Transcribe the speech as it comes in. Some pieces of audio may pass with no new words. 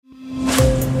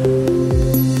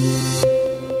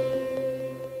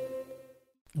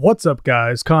What's up,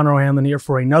 guys? Connor O'Hanlon here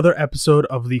for another episode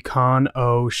of the Con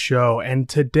O Show. And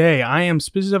today I am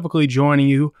specifically joining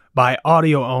you by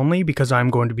audio only because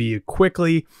I'm going to be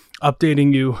quickly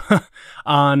updating you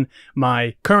on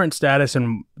my current status.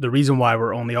 And the reason why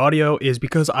we're only audio is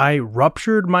because I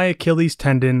ruptured my Achilles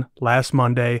tendon last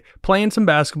Monday playing some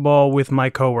basketball with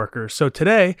my coworkers. So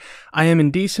today I am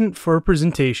indecent for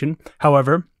presentation.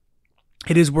 However,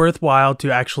 it is worthwhile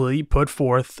to actually put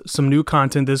forth some new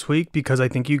content this week because I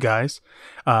think you guys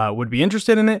would be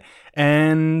interested in it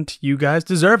and you guys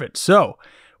deserve it. So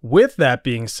with that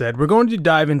being said, we're going to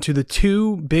dive into the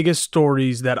two biggest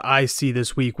stories that I see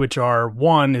this week, which are,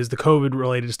 one is the COVID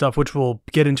related stuff, which we'll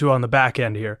get into on the back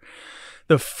end here.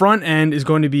 The front end is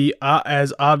going to be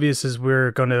as obvious as we're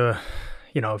going to,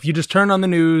 if you just turn on the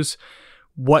news,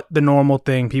 what the normal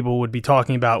thing people would be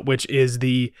talking about, which is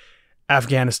the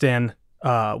Afghanistan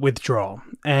withdrawal.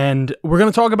 And we're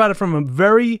going to talk about it from a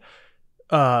very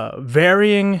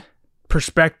varying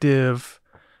perspective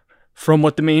from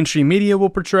what the mainstream media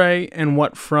will portray and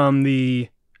what from the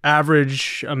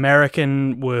average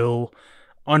American will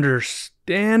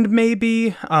understand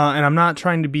maybe. And I'm not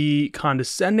trying to be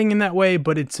condescending in that way,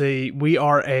 but we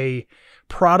are a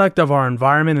product of our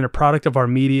environment and a product of our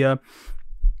media.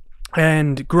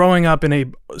 And growing up I'll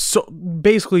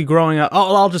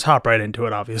just hop right into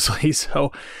it, obviously.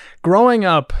 So growing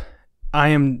up, I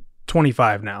am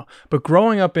 25 now, but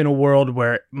growing up in a world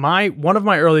where one of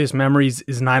my earliest memories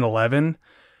is 9/11,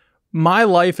 my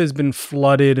life has been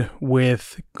flooded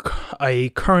with a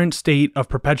current state of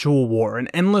perpetual war, an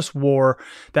endless war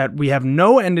that we have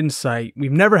no end in sight.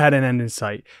 We've never had an end in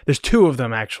sight. There's two of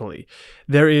them, actually.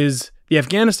 There is the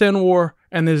Afghanistan war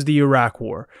and there's the Iraq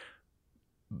war.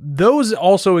 Those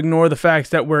also ignore the fact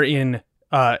that we're in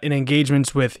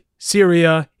engagements with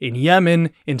Syria, in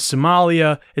Yemen, in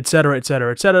Somalia, etc.,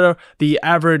 etc., etc. The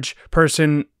average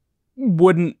person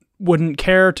wouldn't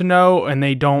care to know, and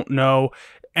they don't know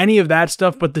any of that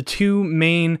stuff. But the two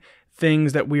main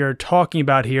things that we are talking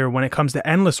about here when it comes to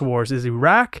endless wars is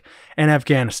Iraq and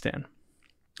Afghanistan.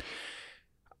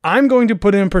 I'm going to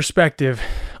put it in perspective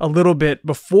a little bit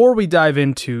before we dive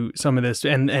into some of this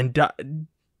and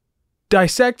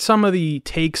dissect some of the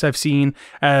takes I've seen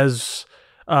as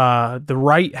the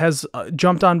right has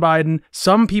jumped on Biden.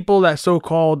 Some people that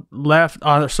so-called left,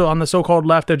 on the so-called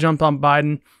left, have jumped on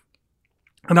Biden.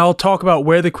 And I'll talk about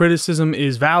where the criticism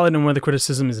is valid and where the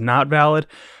criticism is not valid.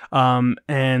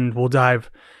 And we'll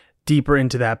dive deeper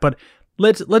into that. But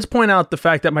let's point out the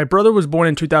fact that my brother was born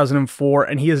in 2004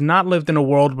 and he has not lived in a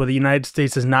world where the United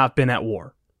States has not been at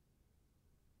war.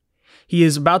 He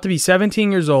is about to be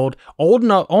 17 years old,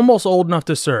 almost old enough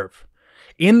to serve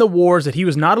in the wars that he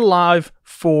was not alive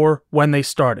for when they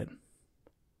started.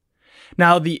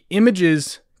 Now, the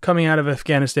images coming out of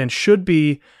Afghanistan should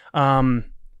be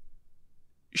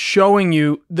showing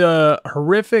you the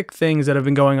horrific things that have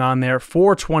been going on there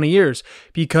for 20 years,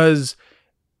 because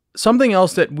something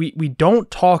else that we don't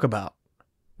talk about,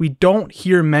 we don't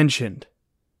hear mentioned,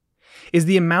 is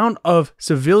the amount of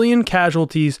civilian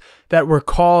casualties that were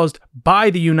caused by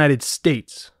the United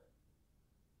States.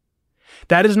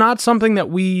 That is not something that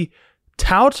we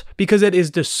tout because it is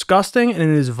disgusting and it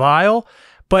is vile,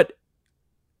 but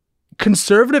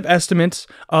conservative estimates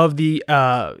of the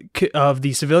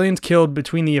civilians killed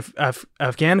between the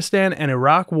Afghanistan and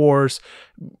Iraq wars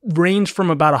range from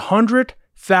about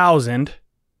 100,000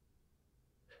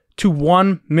 to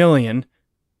 1 million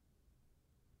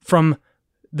from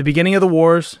the beginning of the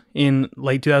wars in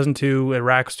late 2002,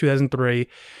 Iraq's 2003,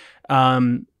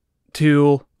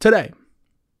 till today.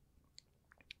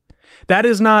 That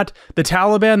is not the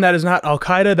Taliban, that is not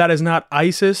Al-Qaeda, that is not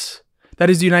ISIS, that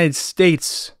is the United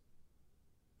States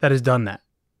that has done that.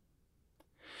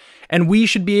 And we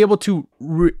should be able to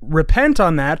repent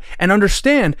on that and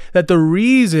understand that the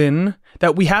reason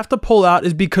that we have to pull out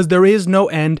is because there is no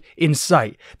end in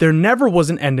sight. There never was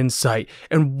an end in sight.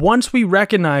 And once we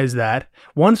recognize that,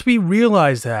 once we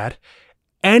realize that,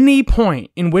 any point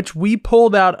in which we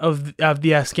pulled out of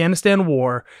the Afghanistan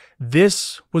war,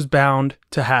 this was bound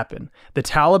to happen. The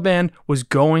Taliban was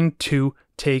going to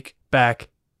take back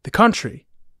the country.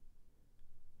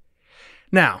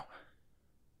 Now,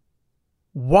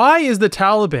 why is the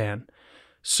Taliban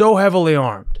so heavily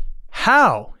armed?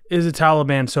 How is the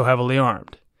Taliban so heavily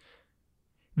armed?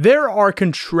 There are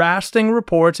contrasting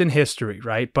reports in history,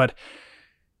 right? But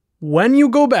when you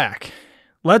go back,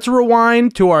 let's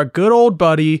rewind to our good old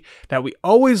buddy that we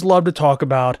always love to talk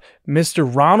about, Mr.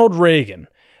 Ronald Reagan,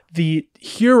 the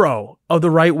hero of the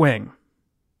right wing,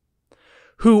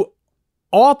 who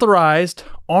authorized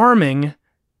arming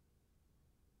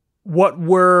what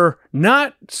were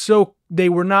not so they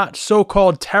were not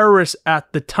so-called terrorists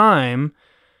at the time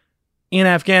in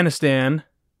Afghanistan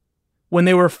when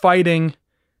they were fighting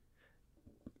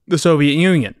the Soviet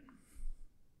Union.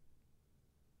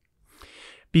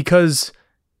 Because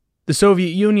the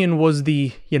Soviet Union was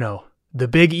the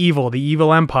big evil, the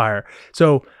evil empire.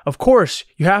 So, of course,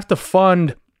 you have to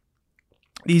fund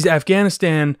these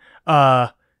Afghanistan,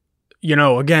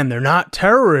 again, they're not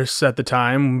terrorists at the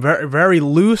time, very, very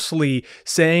loosely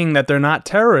saying that they're not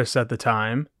terrorists at the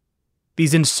time.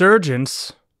 These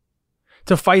insurgents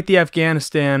to fight to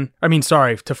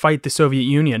fight the Soviet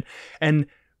Union. And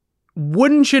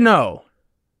wouldn't you know,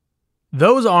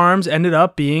 those arms ended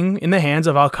up being in the hands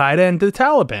of Al-Qaeda and the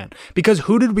Taliban. Because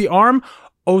who did we arm?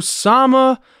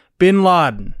 Osama bin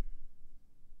Laden.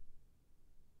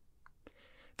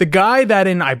 The guy that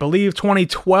in, I believe,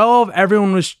 2012,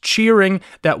 everyone was cheering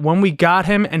that when we got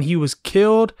him and he was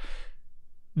killed,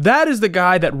 that is the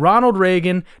guy that Ronald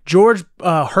Reagan, George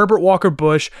Herbert Walker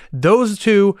Bush, those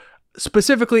two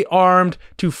specifically armed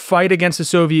to fight against the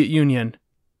Soviet Union.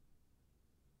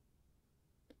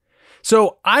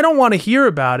 So I don't want to hear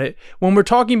about it when we're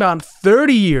talking about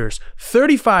 30 years,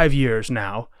 35 years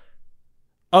now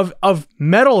of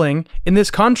meddling in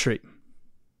this country.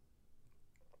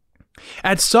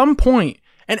 At some point,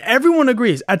 and everyone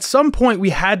agrees, at some point we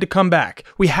had to come back.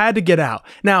 We had to get out.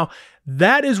 Now,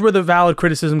 that is where the valid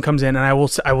criticism comes in, and I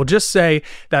will just say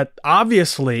that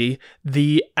obviously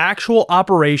the actual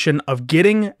operation of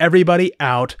getting everybody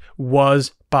out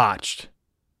was botched.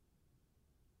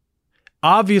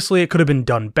 Obviously, it could have been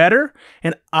done better,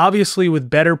 and obviously with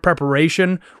better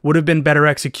preparation would have been better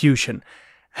execution.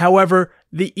 However,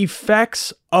 the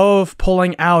effects of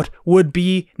pulling out would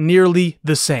be nearly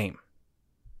the same.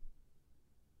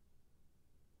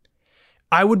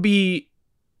 I would be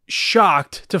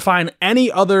shocked to find any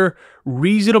other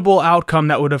reasonable outcome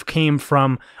that would have came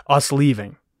from us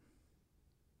leaving.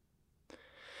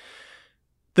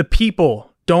 The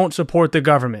people don't support the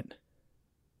government.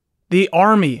 The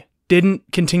army didn't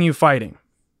continue fighting.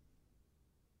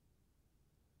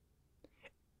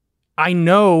 I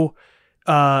know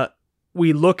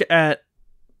we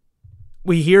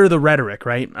hear the rhetoric,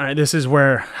 right? This is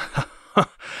where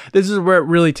this is where it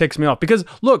really ticks me off. Because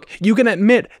look, you can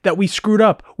admit that we screwed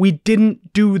up. We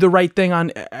didn't do the right thing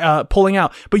on pulling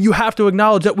out. But you have to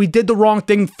acknowledge that we did the wrong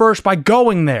thing first by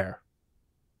going there.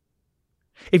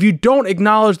 If you don't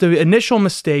acknowledge the initial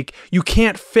mistake, you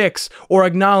can't fix or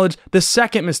acknowledge the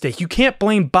second mistake. You can't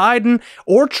blame Biden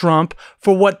or Trump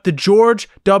for what the George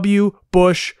W.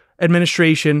 Bush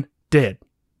administration did.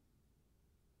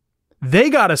 They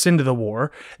got us into the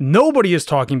war. Nobody is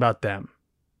talking about them.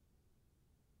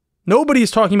 Nobody is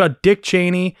talking about Dick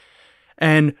Cheney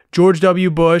and George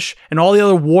W. Bush and all the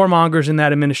other warmongers in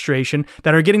that administration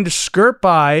that are getting to skirt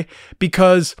by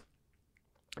because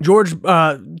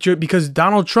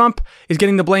Donald Trump is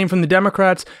getting the blame from the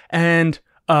Democrats and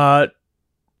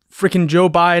freaking Joe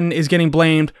Biden is getting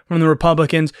blamed from the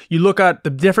Republicans. You look at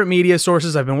the different media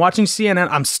sources. I've been watching CNN.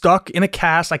 I'm stuck in a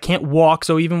cast. I can't walk.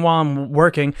 So even while I'm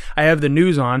working, I have the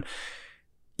news on.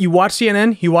 You watch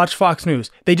CNN, you watch Fox News.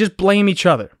 They just blame each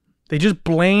other. They just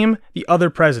blame the other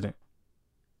president.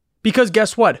 Because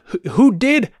guess what? Who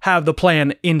did have the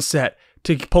plan in set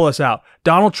to pull us out?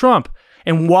 Donald Trump.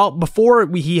 And before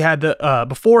he had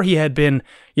been,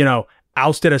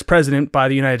 ousted as president by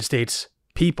the United States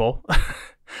people,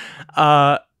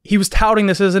 he was touting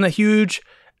this as a huge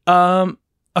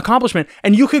accomplishment.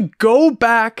 And you could go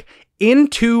back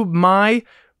into my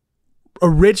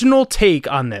original take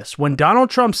on this. When Donald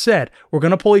Trump said, we're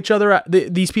going to pull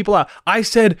these people out, I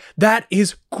said, that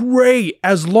is great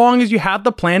as long as you have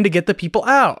the plan to get the people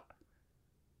out.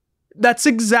 That's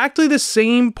exactly the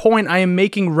same point I am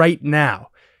making right now.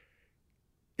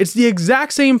 It's the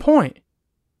exact same point.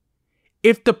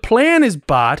 If the plan is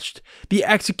botched, the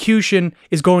execution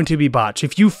is going to be botched.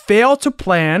 If you fail to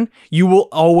plan, you will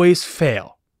always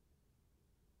fail.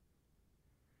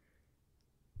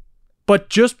 But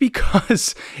just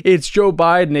because it's Joe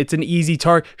Biden, it's an easy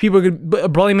target. People are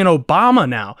blaming Obama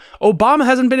now. Obama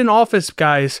hasn't been in office,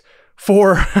 guys,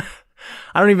 for,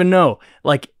 I don't even know,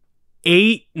 like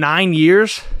 8-9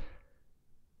 years.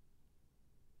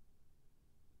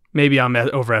 Maybe I'm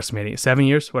overestimating it. 7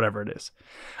 years, whatever it is.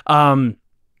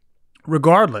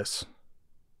 Regardless,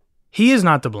 he is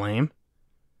not to blame.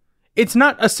 It's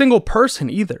not a single person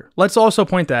either. Let's also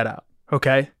point that out,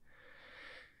 okay?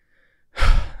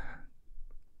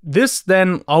 This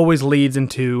then always leads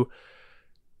into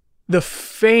the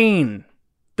faux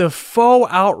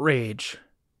outrage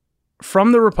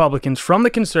from the Republicans, from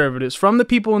the conservatives, from the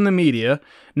people in the media,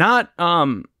 not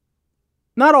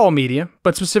all media,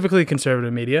 but specifically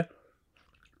conservative media,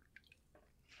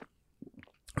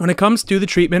 when it comes to the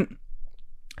treatment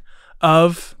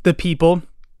of the people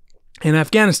in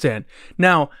Afghanistan.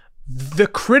 Now, the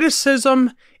criticism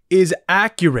is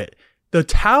accurate. The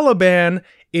Taliban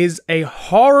is a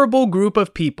horrible group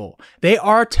of people. They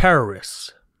are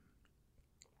terrorists.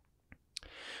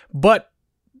 But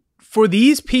for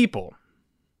these people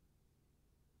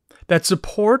that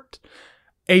support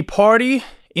a party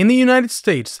in the United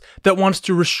States that wants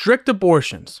to restrict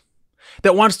abortions,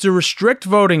 that wants to restrict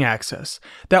voting access,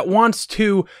 that wants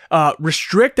to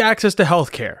restrict access to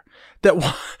healthcare,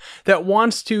 that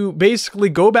wants to basically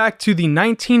go back to the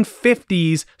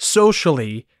 1950s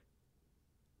socially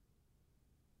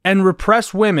and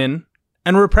repress women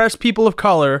and repress people of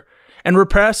color and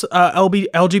repress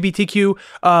LGBTQ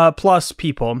plus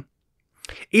people.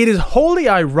 It is wholly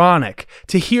ironic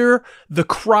to hear the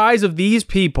cries of these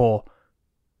people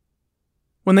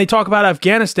when they talk about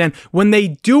Afghanistan. When they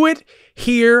do it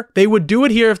here, they would do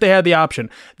it here if they had the option.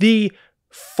 The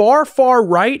far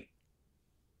right,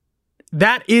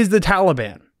 that is the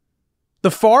Taliban.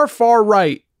 The far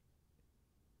right,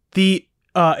 the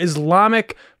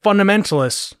Islamic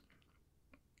fundamentalists,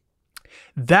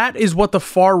 that is what the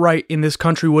far right in this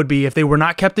country would be if they were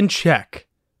not kept in check.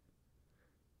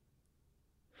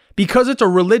 Because it's a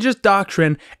religious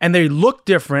doctrine and they look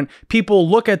different, people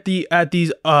look at the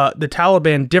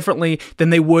Taliban differently than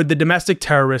they would the domestic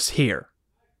terrorists here.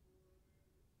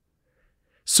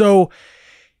 So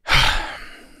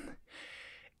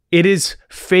it is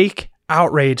fake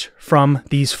outrage from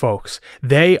these folks.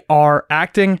 They are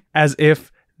acting as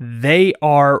if they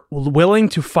are willing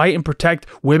to fight and protect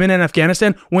women in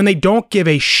Afghanistan when they don't give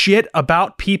a shit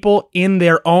about people in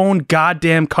their own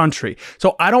goddamn country.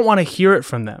 So I don't want to hear it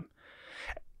from them.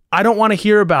 I don't want to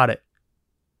hear about it.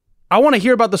 I want to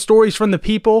hear about the stories from the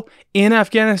people in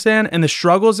Afghanistan and the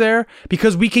struggles there,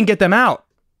 because we can get them out.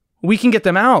 We can get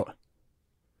them out.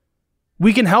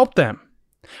 We can help them.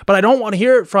 But I don't want to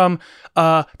hear it from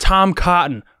Tom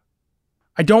Cotton.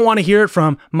 I don't want to hear it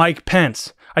from Mike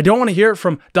Pence. I don't want to hear it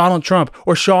from Donald Trump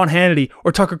or Sean Hannity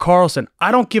or Tucker Carlson.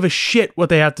 I don't give a shit what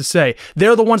they have to say.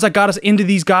 They're the ones that got us into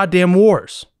these goddamn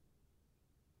wars.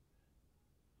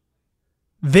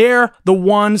 They're the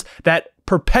ones that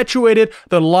perpetuated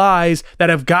the lies that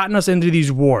have gotten us into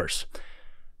these wars.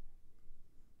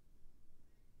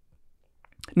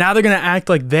 Now they're going to act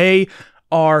like they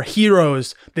are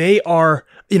heroes. They are,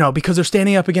 because they're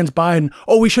standing up against Biden.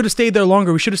 Oh, we should have stayed there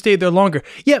longer. We should have stayed there longer.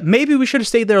 Yeah, maybe we should have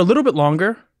stayed there a little bit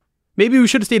longer. Maybe we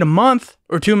should have stayed a month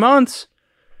or 2 months.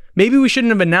 Maybe we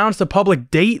shouldn't have announced a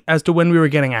public date as to when we were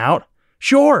getting out.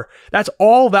 Sure, that's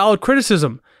all valid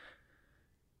criticism.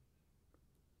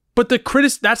 But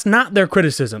that's not their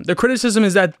criticism. Their criticism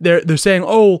is that they're saying,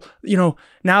 oh,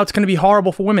 now it's going to be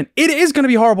horrible for women. It is going to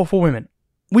be horrible for women.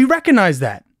 We recognize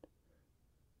that.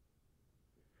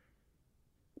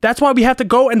 That's why we have to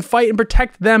go and fight and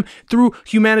protect them through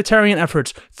humanitarian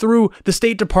efforts, through the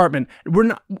State Department. We're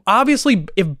not, obviously,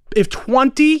 if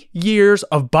 20 years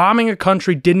of bombing a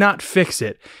country did not fix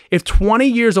it, if 20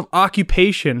 years of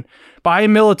occupation by a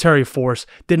military force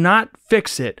did not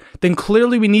fix it, then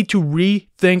clearly we need to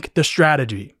rethink the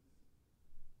strategy.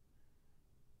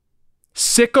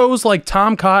 Sickos like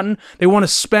Tom Cotton, they want to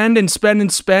spend and spend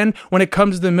and spend when it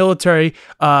comes to the military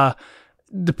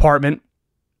department.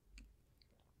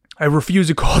 I refuse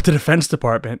to call it the Defense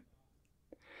Department,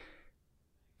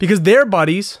 because their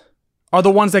buddies are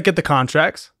the ones that get the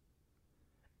contracts,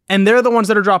 and they're the ones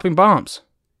that are dropping bombs.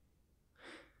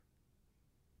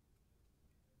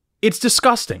 It's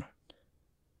disgusting.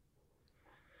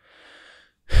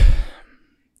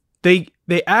 They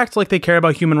act like they care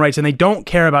about human rights, and they don't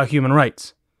care about human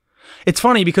rights. It's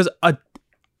funny because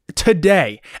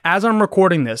today, as I'm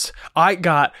recording this, I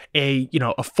got a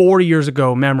 40 years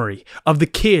ago memory of the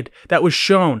kid that was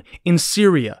shown in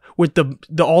Syria with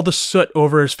all the soot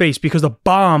over his face because the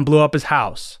bomb blew up his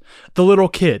house. The little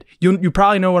kid. You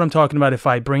probably know what I'm talking about if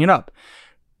I bring it up.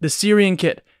 The Syrian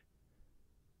kid.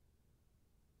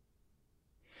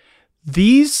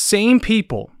 These same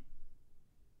people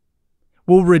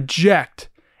will reject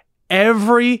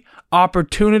every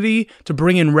opportunity to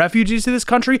bring in refugees to this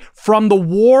country from the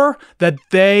war that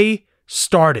they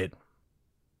started.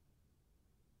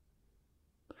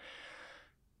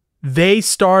 They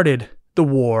started the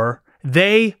war.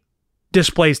 They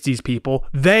displaced these people.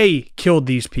 They killed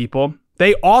these people.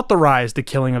 They authorized the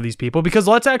killing of these people, because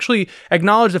let's actually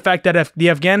acknowledge the fact that the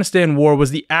Afghanistan war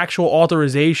was the actual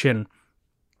authorization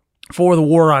for the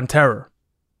war on terror.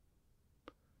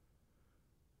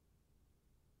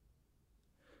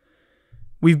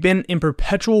 We've been in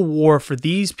perpetual war for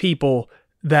these people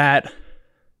that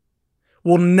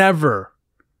will never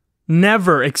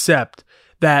accept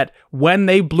that when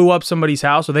they blew up somebody's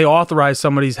house or they authorized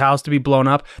somebody's house to be blown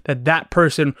up, that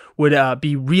person would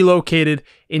be relocated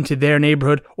into their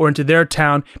neighborhood or into their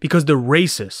town because they're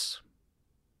racist.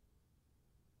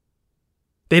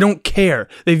 They don't care.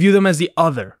 They view them as the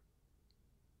other.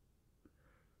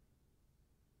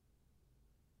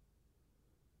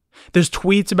 There's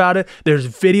tweets about it. There's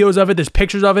videos of it. There's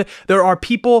pictures of it. There are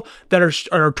people that are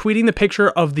tweeting the picture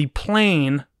of the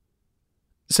plane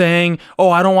saying,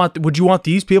 oh, would you want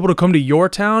these people to come to your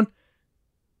town?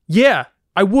 Yeah,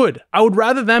 I would. I would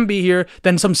rather them be here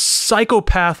than some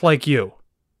psychopath like you.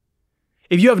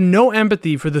 If you have no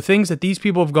empathy for the things that these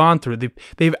people have gone through,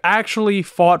 they've actually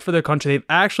fought for their country. They've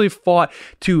actually fought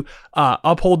to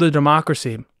uphold their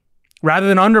democracy rather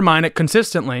than undermine it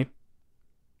consistently.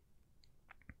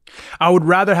 I would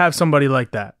rather have somebody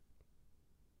like that.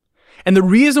 And the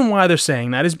reason why they're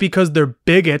saying that is because they're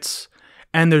bigots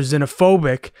and they're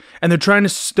xenophobic and they're trying to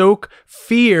stoke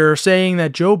fear, saying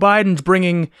that Joe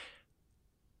Biden's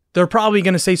they're probably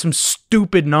going to say some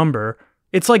stupid number.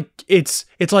 It's like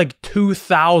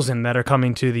 2,000 that are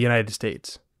coming to the United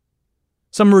States.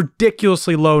 Some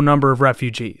ridiculously low number of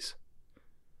refugees.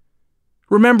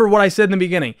 Remember what I said in the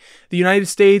beginning. The United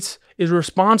States is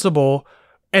responsible.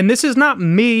 And this is not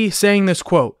me saying this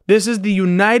quote. This is the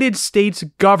United States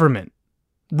government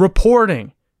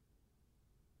reporting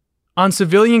on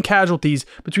civilian casualties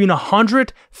between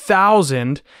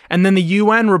 100,000 and then the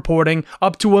UN reporting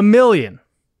up to 1 million.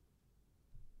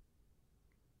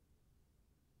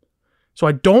 So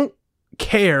I don't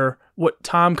care what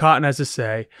Tom Cotton has to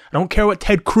say. I don't care what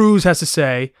Ted Cruz has to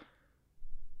say.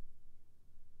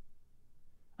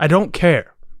 I don't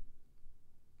care.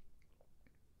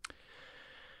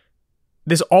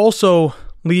 This also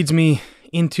leads me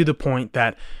into the point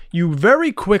that you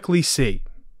very quickly see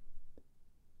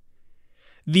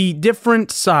the different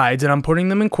sides, and I'm putting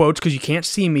them in quotes because you can't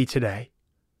see me today.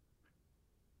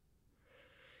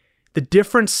 The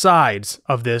different sides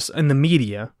of this in the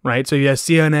media, right? So you have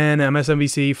CNN,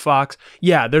 MSNBC, Fox.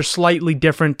 Yeah, there's slightly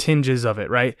different tinges of it,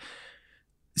 right?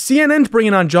 CNN's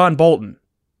bringing on John Bolton.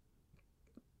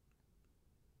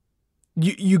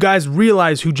 You guys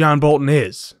realize who John Bolton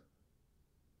is.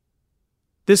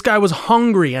 This guy was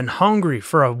hungry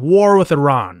for a war with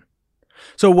Iran.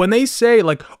 So when they say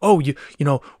like, oh, you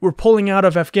know, we're pulling out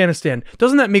of Afghanistan,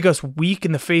 doesn't that make us weak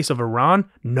in the face of Iran?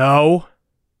 No.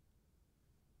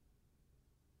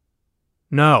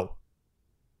 No.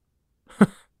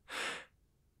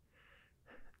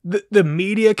 The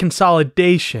media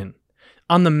consolidation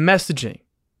on the messaging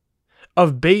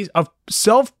of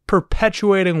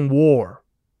self-perpetuating war.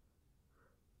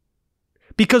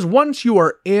 Because once you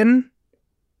are in,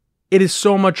 it is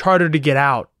so much harder to get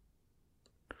out.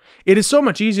 It is so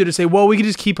much easier to say, well, we can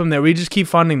just keep them there. We just keep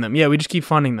funding them. Yeah, we just keep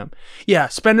funding them. Yeah,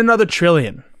 spend another $1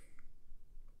 trillion.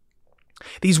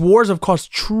 These wars have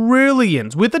cost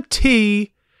trillions with a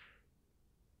T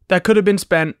that could have been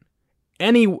spent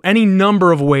any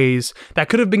number of ways. That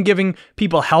could have been giving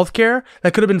people health care.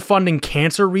 That could have been funding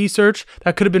cancer research.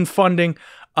 That could have been funding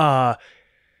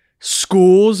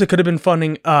schools. It could have been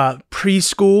funding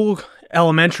preschool,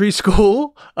 elementary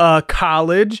school,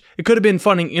 college. It could have been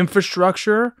funding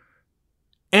infrastructure.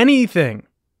 Anything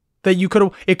that you could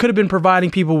have. It could have been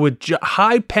providing people with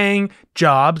high-paying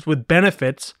jobs with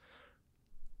benefits.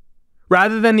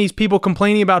 Rather than these people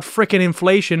complaining about frickin'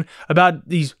 inflation, about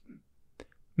these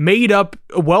made-up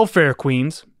welfare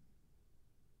queens,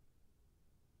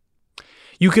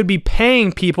 you could be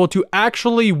paying people to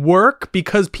actually work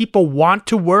because people want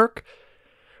to work.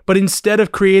 But instead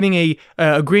of creating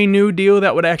a Green New Deal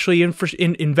that would actually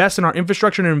invest in our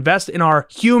infrastructure and invest in our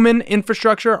human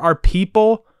infrastructure, our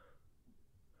people,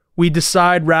 we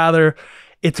decide rather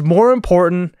it's more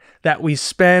important that we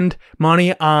spend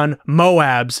money on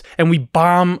Moabs and we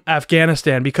bomb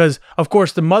Afghanistan because, of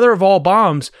course, the mother of all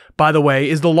bombs, by the way,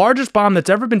 is the largest bomb that's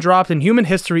ever been dropped in human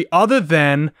history other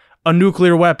than a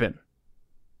nuclear weapon.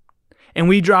 And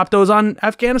we dropped those on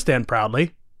Afghanistan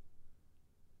proudly.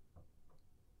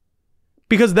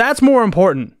 Because that's more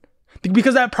important.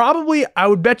 Because that probably, I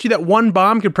would bet you that one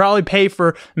bomb could probably pay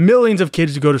for millions of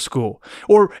kids to go to school.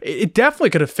 Or it definitely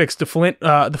could have fixed the Flint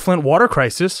water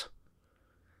crisis.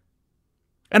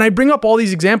 And I bring up all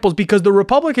these examples because the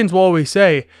Republicans will always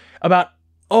say about,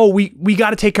 oh, we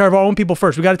got to take care of our own people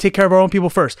first. We got to take care of our own people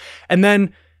first. And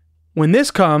then when this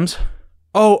comes,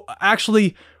 oh,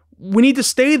 actually, we need to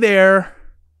stay there,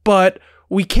 but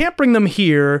we can't bring them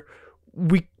here.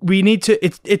 We need to.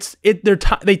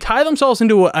 They tie themselves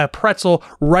into a pretzel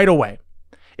right away.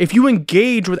 If you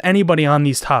engage with anybody on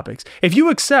these topics, if you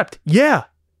accept, yeah,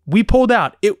 we pulled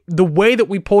out. The way that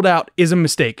we pulled out is a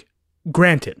mistake.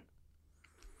 Granted.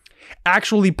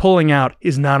 actually pulling out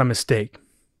is not a mistake.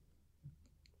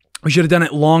 We should have done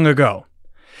it long ago.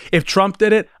 If Trump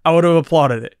did it, I would have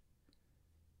applauded it.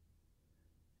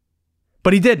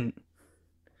 But he didn't.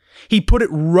 He put it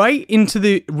right into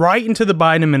the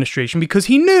Biden administration because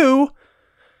he knew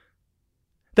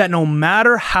that no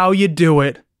matter how you do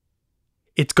it,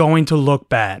 it's going to look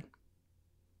bad.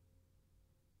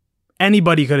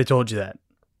 Anybody could have told you that.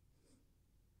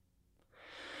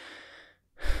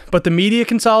 But the media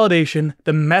consolidation,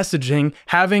 the messaging,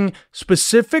 having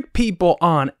specific people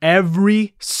on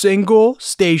every single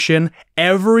station,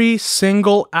 every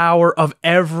single hour of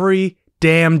every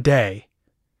damn day,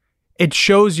 it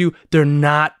shows you they're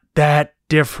not that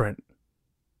different.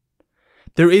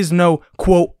 There is no,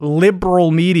 quote,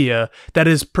 liberal media that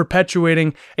is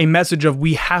perpetuating a message of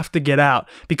we have to get out,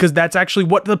 because that's actually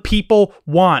what the people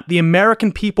want. The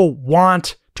American people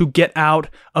want to get out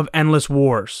of endless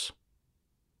wars.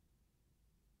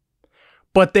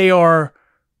 But they are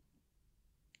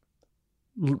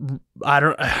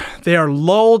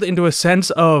lulled into a sense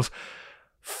of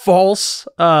false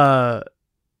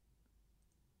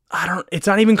it's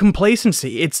not even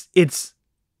complacency.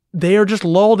 They are just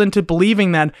lulled into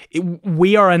believing that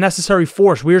we are a necessary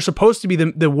force. We are supposed to be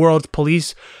the world's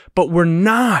police, but we're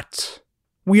not.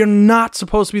 We are not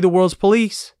supposed to be the world's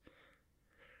police.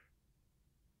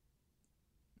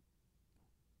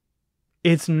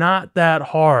 It's not that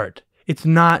hard. It's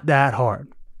not that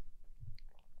hard.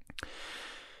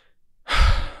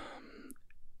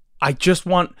 I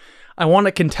want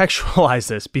to contextualize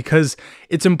this because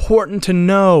it's important to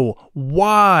know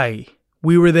why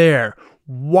we were there,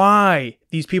 why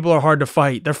these people are hard to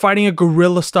fight. They're fighting a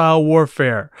guerrilla-style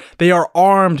warfare. They are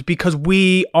armed because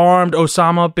we armed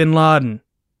Osama bin Laden.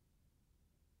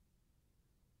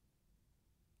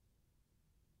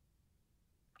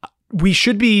 We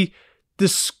should be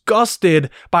disgusted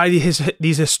by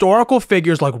these historical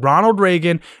figures like Ronald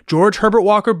Reagan, George Herbert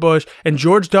Walker Bush, and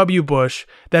George W. Bush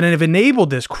that have enabled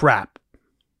this crap.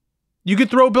 You could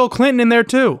throw Bill Clinton in there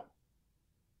too.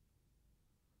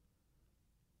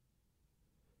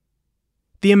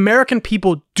 The American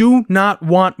people do not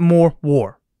want more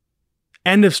war.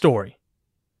 End of story.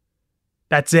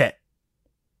 That's it.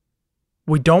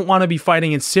 We don't want to be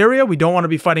fighting in Syria. We don't want to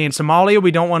be fighting in Somalia.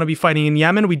 We don't want to be fighting in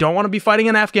Yemen. We don't want to be fighting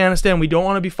in Afghanistan. We don't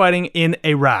want to be fighting in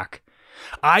Iraq.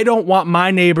 I don't want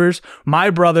my neighbors, my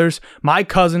brothers, my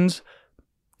cousins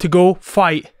to go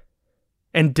fight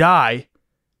and die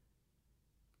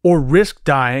or risk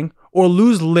dying or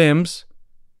lose limbs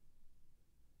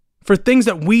for things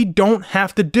that we don't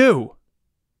have to do.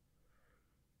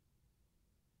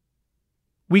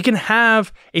 We can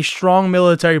have a strong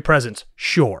military presence,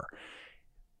 sure.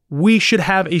 We should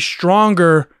have a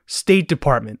stronger State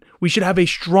Department. We should have a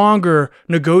stronger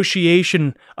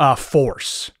negotiation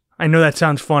force. I know that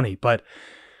sounds funny, but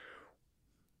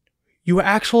you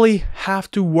actually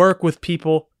have to work with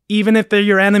people even if they're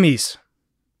your enemies.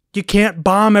 You can't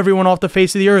bomb everyone off the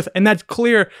face of the earth. And that's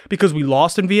clear because we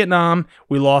lost in Vietnam,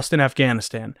 we lost in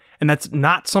Afghanistan. And that's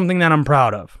not something that I'm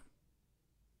proud of.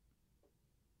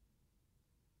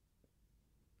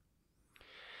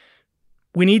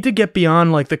 We need to get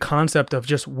beyond like the concept of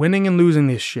just winning and losing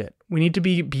this shit. We need to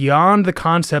be beyond the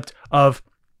concept of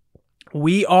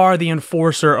we are the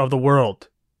enforcer of the world.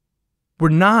 We're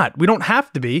not. We don't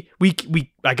have to be.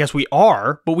 I guess we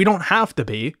are, but we don't have to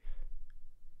be.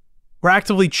 We're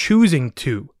actively choosing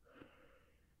to.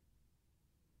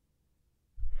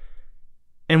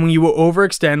 And when you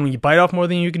overextend, when you bite off more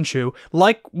than you can chew,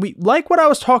 like what I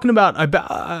was talking about, I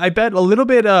bet a little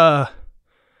bit.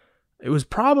 It was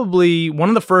probably one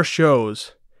of the first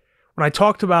shows when I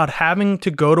talked about having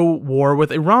to go to war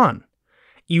with Iran.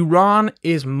 Iran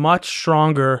is much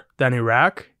stronger than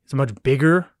Iraq. It's much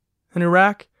bigger than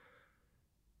Iraq.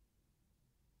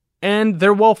 And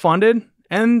they're well funded.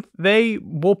 And they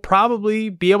will probably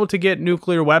be able to get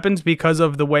nuclear weapons because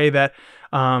of the way that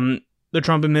the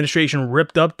Trump administration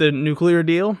ripped up the nuclear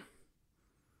deal.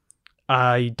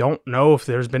 I don't know if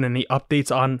there's been any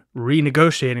updates on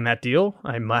renegotiating that deal.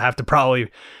 I might have to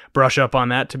probably brush up on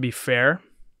that to be fair.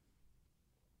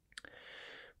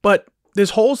 But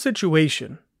this whole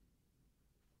situation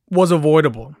was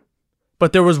avoidable.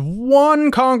 But there was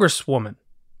one congresswoman,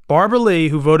 Barbara Lee,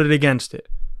 who voted against it.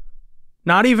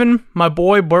 Not even my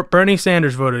boy Bernie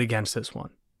Sanders voted against this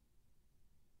one.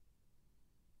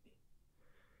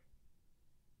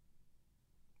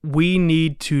 We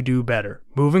need to do better.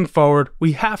 Moving forward,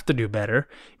 we have to do better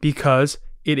because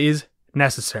it is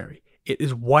necessary. It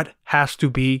is what has to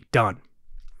be done.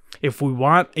 If we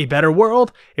want a better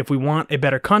world, if we want a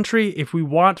better country, if we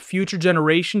want future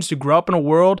generations to grow up in a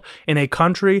world, in a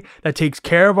country that takes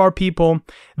care of our people,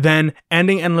 then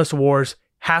ending endless wars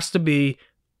has to be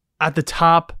at the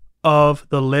top of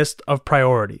the list of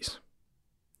priorities.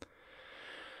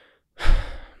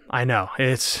 I know,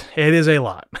 it is a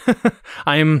lot.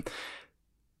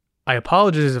 I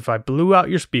apologize if I blew out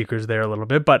your speakers there a little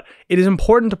bit, but it is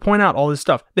important to point out all this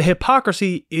stuff. The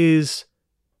hypocrisy is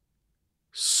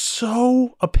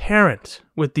so apparent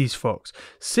with these folks.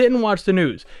 Sit and watch the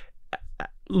news.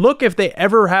 Look if they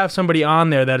ever have somebody on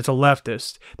there that is a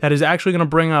leftist that is actually going to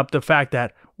bring up the fact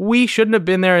that we shouldn't have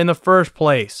been there in the first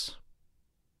place.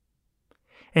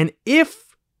 And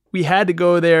if we had to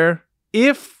go there,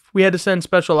 if we had to send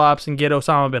special ops and get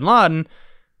Osama bin Laden,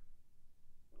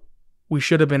 we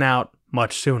should have been out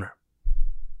much sooner.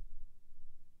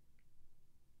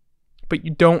 But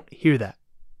you don't hear that.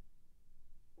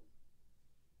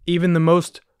 Even the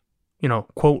most,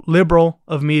 quote, liberal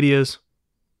of medias,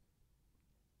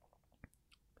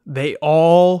 they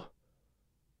all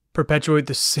perpetuate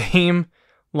the same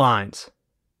lines.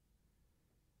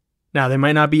 Now, they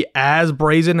might not be as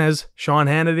brazen as Sean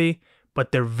Hannity,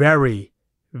 but they're very,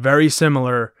 very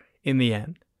similar in the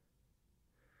end.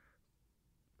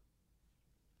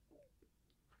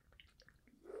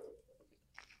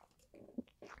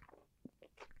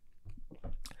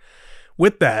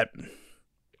 With that,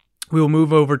 we will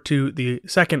move over to the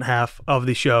second half of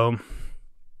the show,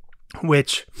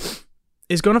 which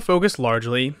is going to focus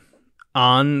largely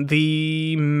on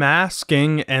the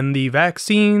masking and the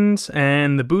vaccines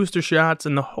and the booster shots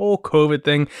and the whole COVID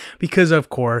thing, because, of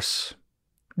course,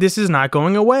 this is not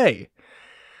going away.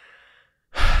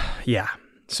 Yeah.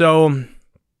 So,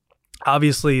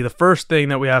 obviously, the first thing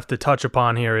that we have to touch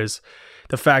upon here is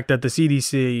the fact that the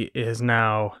CDC is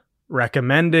now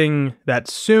recommending that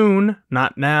soon,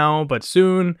 not now, but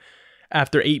soon,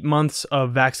 after 8 months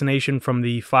of vaccination from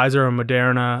the Pfizer and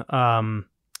Moderna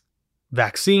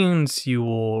vaccines, you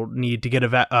will need to get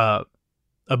a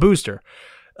booster.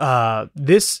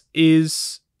 This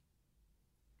is,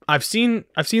 I've seen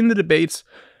the debates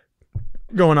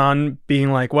going on,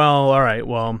 being like, well, all right,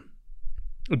 well,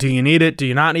 do you need it? Do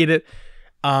you not need it?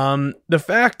 The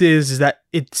fact is that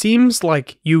it seems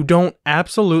like you don't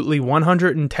absolutely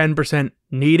 110%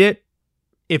 need it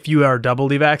if you are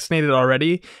doubly vaccinated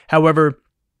already. However,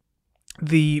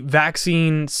 the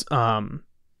vaccine's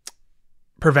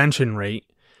prevention rate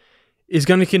is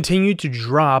going to continue to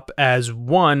drop as,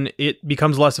 one, it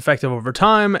becomes less effective over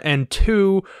time, and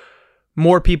two,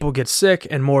 more people get sick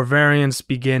and more variants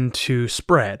begin to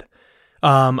spread.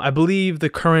 I believe the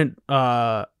current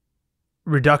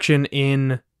reduction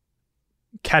in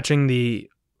catching the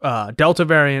Delta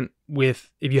variant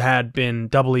if you had been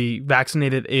doubly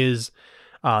vaccinated is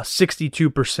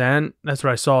 62%. That's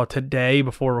what I saw today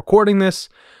before recording this.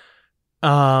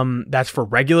 That's for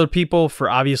regular people. For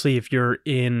obviously, if you're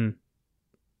in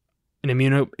an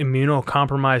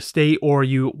immunocompromised state, or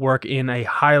you work in a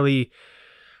highly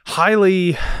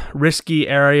risky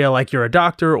area, like you're a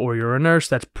doctor or you're a nurse,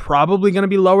 that's probably going to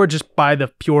be lower just by the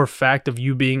pure fact of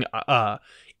you being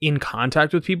in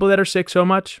contact with people that are sick so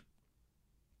much.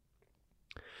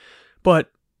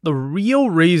 But the real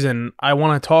reason I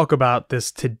want to talk about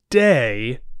this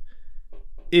today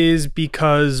is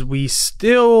because we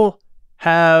still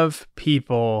have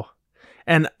people,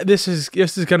 and this is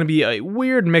going to be a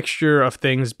weird mixture of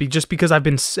things, just because I've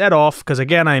been set off, because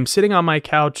again, I am sitting on my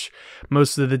couch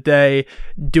most of the day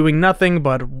doing nothing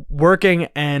but working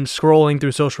and scrolling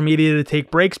through social media to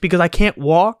take breaks because I can't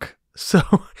walk. So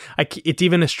it's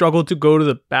even a struggle to go to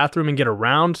the bathroom and get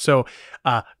around. So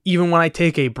even when I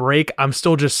take a break, I'm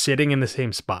still just sitting in the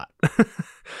same spot.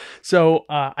 So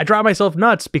I drive myself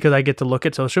nuts because I get to look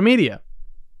at social media.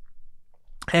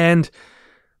 And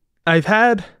I've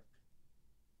had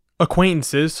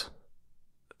acquaintances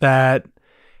that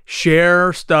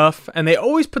share stuff, and they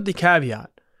always put the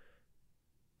caveat,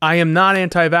 I am not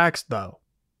anti-vax though.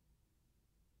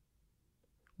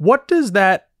 What does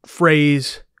that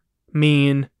phrase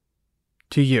mean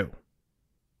to you?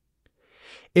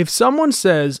 If someone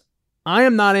says, I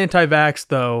am not anti-vax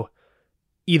though,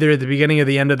 either at the beginning or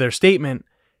the end of their statement,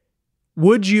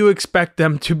 would you expect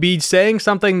them to be saying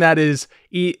something that is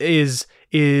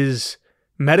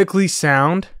medically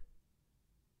sound?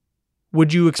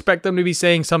 Would you expect them to be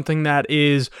saying something that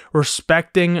is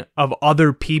respecting of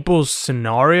other people's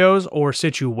scenarios or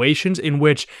situations in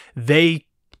which they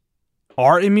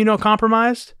are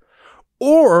immunocompromised?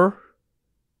 Or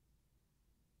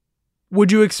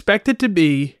would you expect it to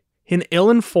be an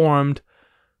ill-informed,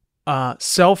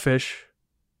 selfish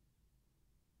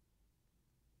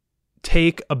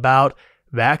take about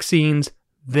vaccines,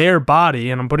 their body,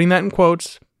 and I'm putting that in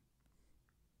quotes,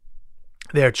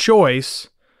 their choice,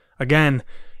 again,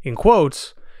 in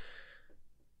quotes,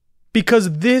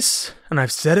 because this, and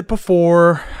I've said it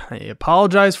before, I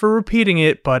apologize for repeating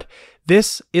it, but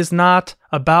this is not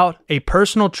about a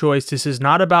personal choice. This is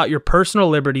not about your personal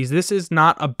liberties. This is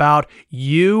not about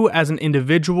you as an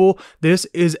individual. This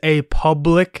is a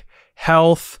public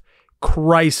health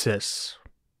crisis.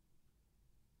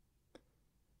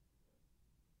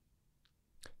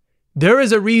 There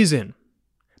is a reason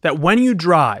that when you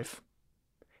drive,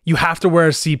 you have to wear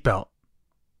a seatbelt.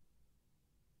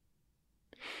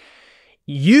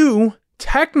 You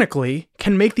technically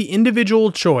can make the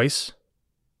individual choice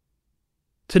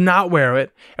to not wear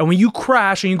it, and when you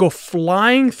crash and you go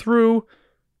flying through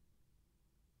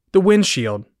the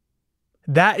windshield,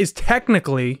 that is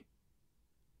technically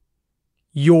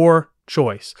your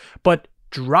choice. But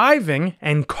driving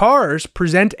and cars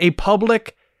present a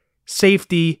public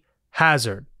safety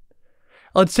hazard.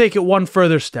 Let's take it one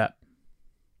further step.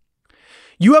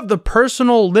 You have the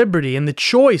personal liberty and the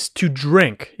choice to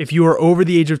drink if you are over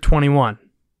the age of 21.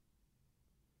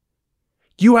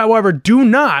 You, however, do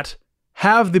not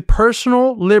have the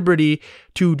personal liberty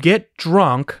to get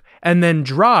drunk and then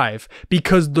drive,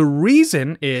 because the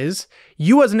reason is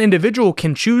you as an individual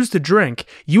can choose to drink,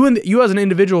 you as an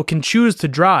individual can choose to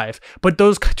drive, but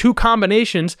those two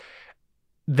combinations,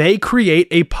 they create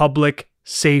a public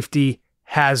safety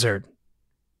hazard.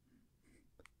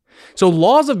 So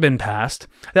laws have been passed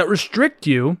that restrict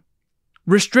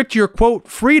your quote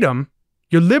freedom,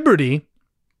 your liberty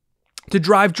to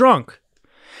drive drunk.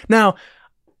 Now,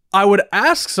 I would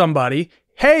ask somebody,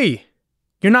 hey,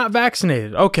 you're not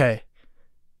vaccinated. Okay.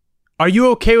 Are you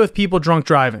okay with people drunk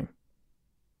driving?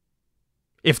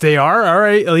 If they are, all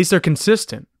right, at least they're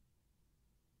consistent.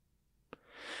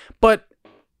 But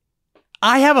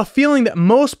I have a feeling that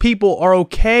most people are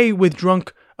okay with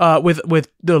with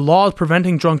the laws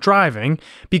preventing drunk driving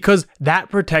because that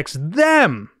protects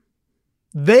them.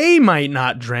 They might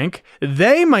not drink.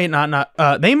 They might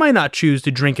not choose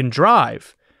to drink and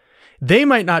drive. They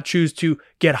might not choose to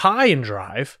get high and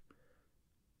drive.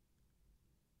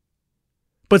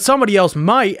 But somebody else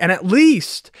might, and at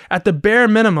least, at the bare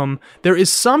minimum, there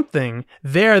is something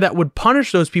there that would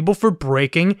punish those people for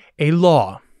breaking a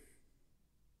law.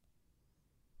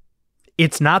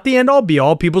 It's not the end-all,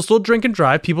 be-all. People still drink and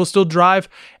drive. People still drive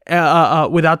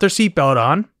without their seatbelt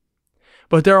on.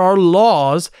 But there are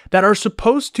laws that are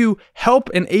supposed to help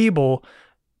enable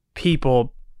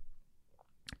people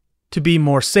to be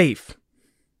more safe.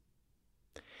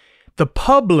 The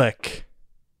public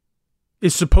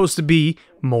is supposed to be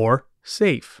more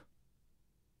safe.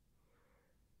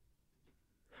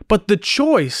 But the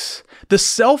choice, the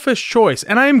selfish choice,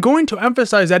 and I am going to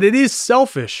emphasize that it is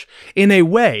selfish in a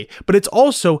way, but it's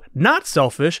also not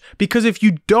selfish because if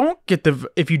you don't get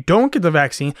the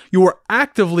vaccine, you are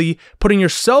actively putting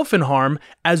yourself in harm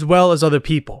as well as other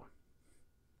people.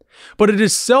 But it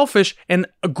is selfish and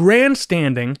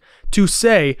grandstanding to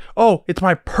say, oh, it's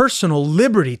my personal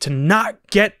liberty to not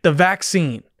get the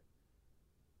vaccine.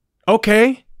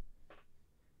 Okay.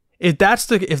 If that's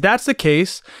the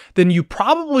case, then you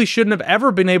probably shouldn't have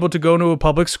ever been able to go to a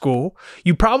public school.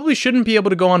 You probably shouldn't be able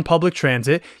to go on public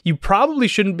transit. You probably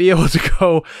shouldn't be able to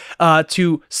go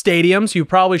to stadiums. You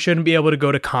probably shouldn't be able to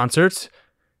go to concerts.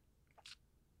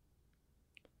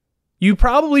 You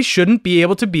probably shouldn't be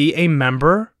able to be a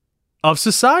member of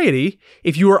society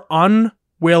if you are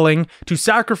unwilling to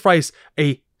sacrifice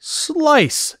a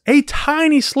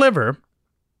tiny sliver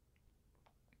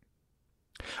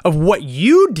of what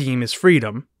you deem as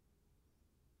freedom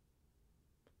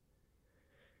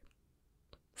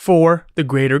for the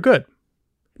greater good.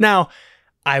 Now,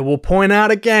 I will point out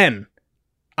again,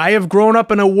 I have grown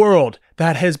up in a world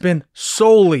that has been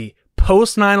solely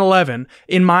post 9/11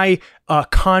 in my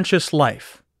conscious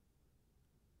life.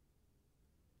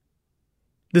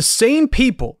 The same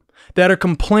people that are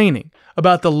complaining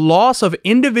about the loss of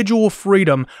individual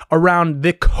freedom around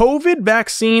the COVID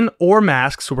vaccine or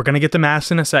masks, so we're going to get to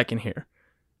masks in a second here,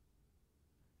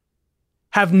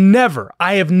 I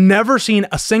have never seen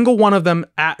a single one of them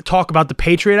talk about the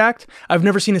Patriot Act. I've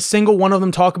never seen a single one of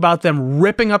them talk about them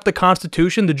ripping up the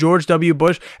Constitution, the George W.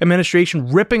 Bush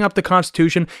administration ripping up the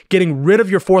Constitution, getting rid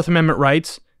of your Fourth Amendment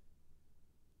rights,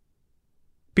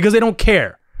 because they don't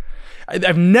care.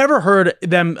 I've never heard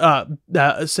them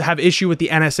have issue with the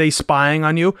NSA spying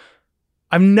on you.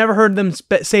 I've never heard them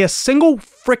say a single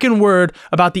freaking word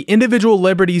about the individual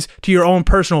liberties to your own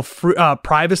personal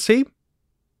privacy.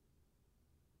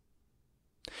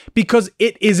 Because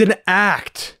it is an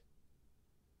act.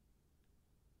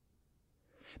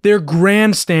 They're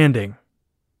grandstanding.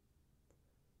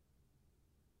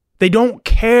 They don't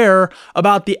care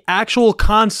about the actual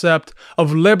concept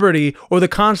of liberty or the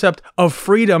concept of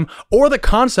freedom or the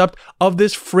concept of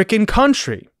this freaking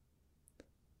country.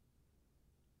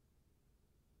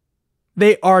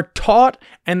 They are taught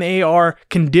and they are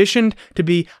conditioned to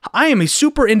be, I am a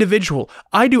super individual.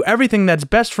 I do everything that's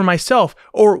best for myself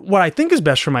or what I think is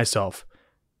best for myself.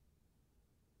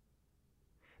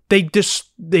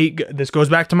 This goes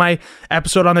back to my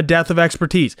episode on the death of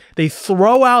expertise. They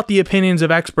throw out the opinions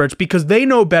of experts because they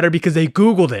know better because they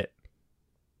Googled it.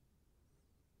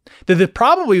 They're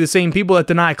probably the same people that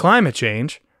deny climate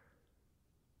change.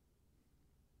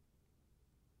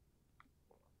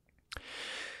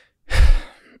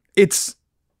 It's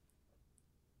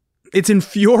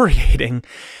infuriating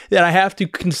that I have to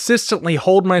consistently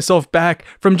hold myself back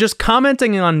from just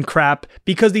commenting on crap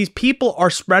because these people are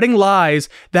spreading lies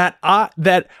that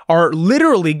are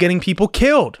literally getting people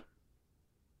killed.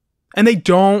 And they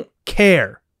don't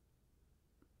care.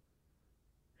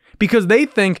 Because they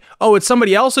think, oh, it's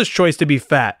somebody else's choice to be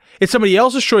fat. It's somebody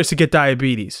else's choice to get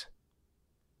diabetes.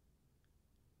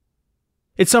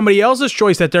 It's somebody else's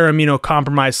choice that they're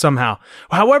immunocompromised somehow.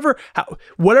 However,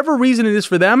 whatever reason it is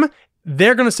for them,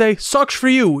 they're going to say, sucks for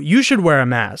you. You should wear a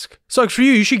mask. Sucks for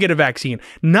you. You should get a vaccine.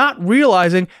 Not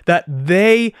realizing that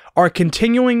they are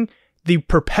continuing the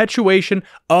perpetuation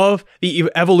of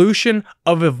the evolution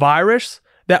of a virus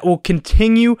that will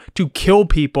continue to kill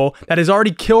people, that has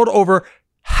already killed over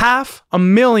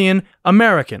 500,000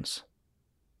 Americans.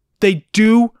 They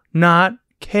do not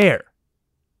care.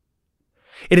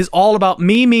 It is all about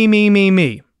me, me, me, me,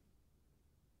 me.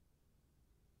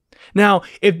 Now,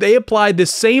 if they applied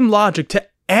this same logic to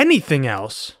anything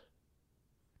else,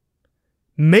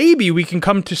 maybe we can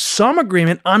come to some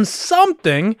agreement on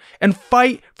something and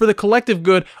fight for the collective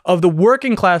good of the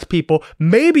working class people.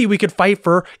 Maybe we could fight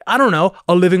for, I don't know,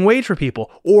 a living wage for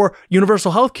people or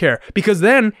universal health care. Because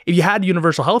then if you had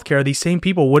universal health care, these same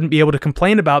people wouldn't be able to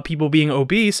complain about people being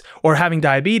obese or having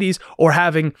diabetes or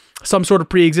having some sort of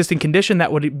pre-existing condition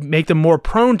that would make them more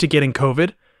prone to getting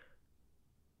COVID.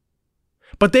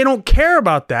 But they don't care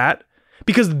about that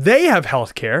because they have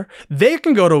health care. They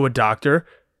can go to a doctor.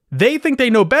 They think they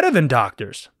know better than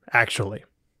doctors, actually.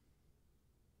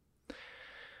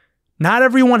 Not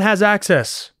everyone has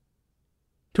access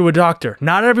to a doctor.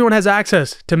 Not everyone has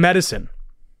access to medicine.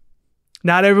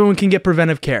 Not everyone can get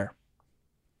preventive care.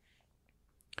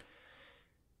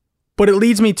 But it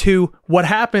leads me to what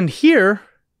happened here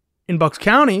in Bucks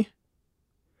County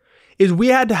is we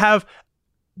had to have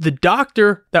the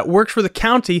doctor that works for the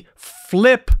county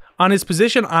flip on his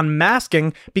position on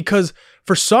masking because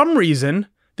for some reason,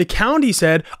 the county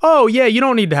said, oh yeah, you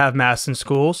don't need to have masks in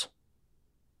schools.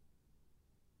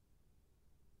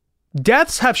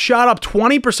 Deaths have shot up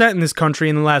 20% in this country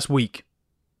in the last week.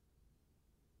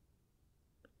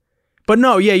 But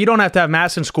no, yeah, you don't have to have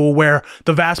masks in school where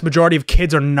the vast majority of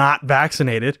kids are not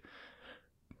vaccinated.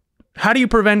 How do you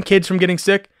prevent kids from getting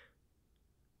sick?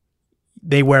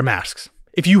 They wear masks.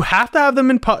 If you have to have them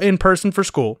in person for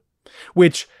school,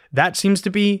 which that seems to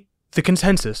be the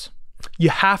consensus, you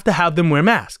have to have them wear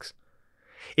masks.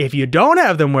 If you don't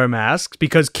have them wear masks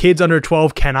because kids under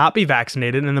 12 cannot be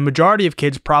vaccinated and the majority of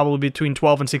kids probably between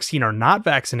 12 and 16 are not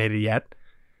vaccinated yet,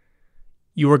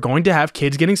 you are going to have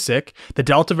kids getting sick. The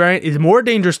Delta variant is more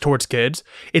dangerous towards kids.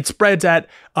 It spreads at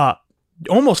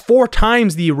almost 4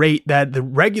 times the rate that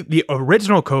the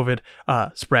original COVID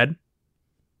spread.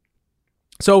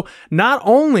 So not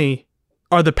only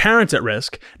are the parents at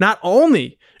risk, not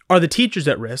only are the teachers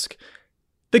at risk,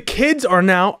 the kids are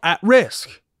now at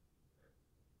risk.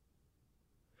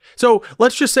 So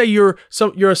let's just say you're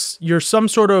some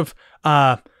sort of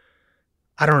I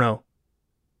don't know.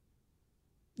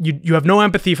 You have no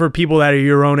empathy for people that are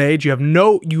your own age. You have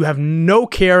no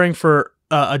caring for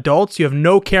adults. You have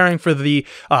no caring for the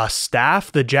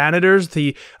staff, the janitors,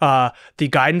 the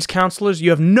guidance counselors.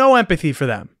 You have no empathy for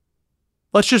them.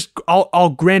 I'll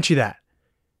grant you that.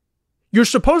 You're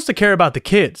supposed to care about the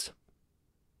kids.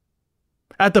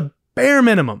 At the bare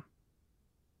minimum.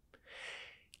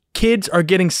 Kids are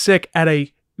getting sick at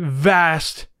a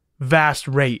vast, vast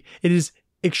rate. It is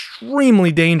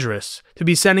extremely dangerous to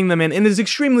be sending them in, and it is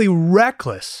extremely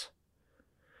reckless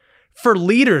for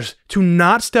leaders to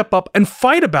not step up and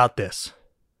fight about this.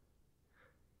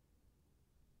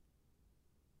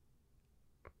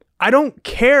 I don't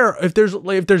care if there's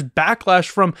backlash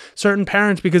from certain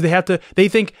parents because they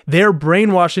think they're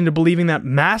brainwashed into believing that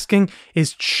masking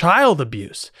is child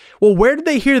abuse. Well, where did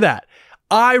they hear that?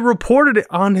 I reported it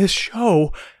on his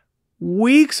show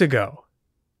weeks ago.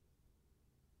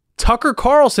 Tucker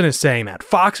Carlson is saying that.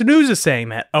 Fox News is saying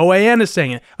that. OAN is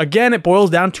saying it. Again, it boils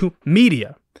down to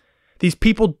media. These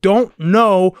people don't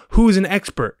know who's an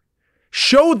expert.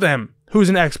 Show them who's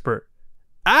an expert.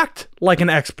 Act like an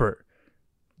expert.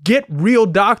 Get real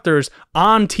doctors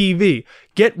on TV.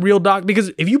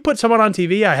 Because if you put someone on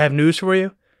TV, I have news for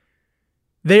you.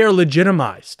 They are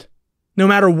legitimized. No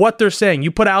matter what they're saying.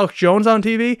 You put Alex Jones on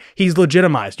TV, he's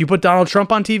legitimized. You put Donald Trump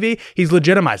on TV, he's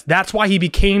legitimized. That's why he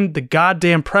became the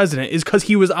goddamn president, is because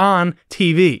he was on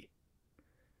TV.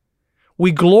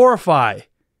 We glorify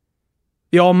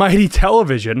the almighty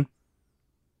television.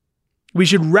 We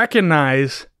should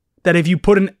recognize that if you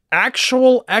put an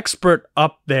actual expert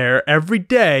up there every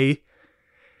day,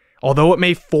 although it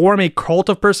may form a cult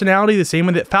of personality the same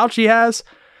way that Fauci has,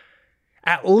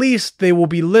 at least they will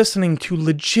be listening to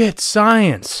legit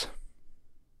science.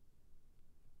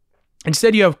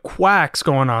 Instead, you have quacks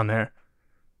going on there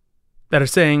that are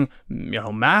saying,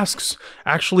 masks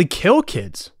actually kill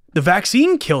kids. The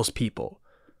vaccine kills people.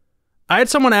 I had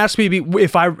someone ask me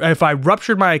if I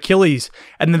ruptured my Achilles,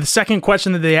 and then the second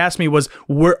question that they asked me was,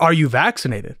 are you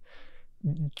vaccinated?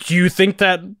 Do you think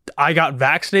that I got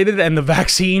vaccinated and the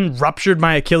vaccine ruptured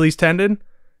my Achilles tendon?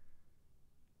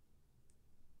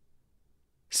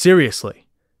 Seriously.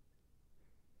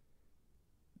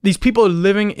 These people are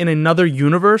living in another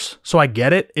universe, so I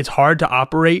get it. It's hard to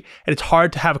operate, and it's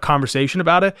hard to have a conversation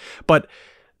about it, but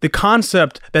the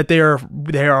concept that they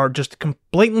are just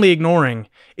completely ignoring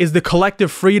is the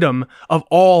collective freedom of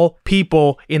all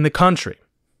people in the country.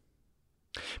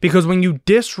 Because when you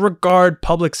disregard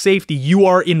public safety, you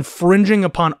are infringing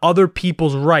upon other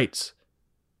people's rights.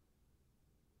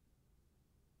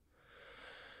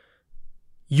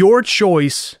 Your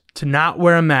choice to not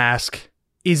wear a mask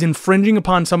is infringing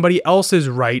upon somebody else's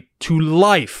right to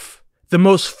life, the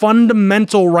most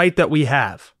fundamental right that we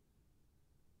have.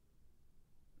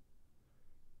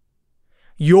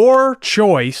 Your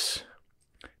choice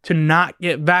to not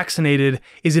get vaccinated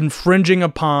is infringing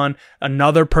upon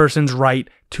another person's right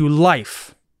to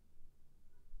life.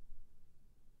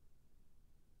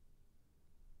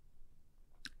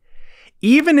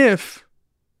 Even if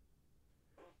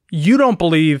you don't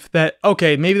believe that,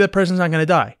 okay, maybe that person's not going to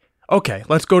die. Okay,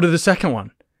 let's go to the second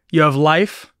one. You have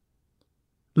life,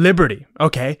 liberty.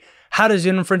 Okay, how does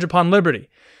it infringe upon liberty?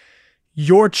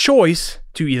 Your choice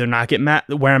to either not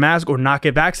wear a mask or not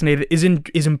get vaccinated is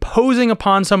imposing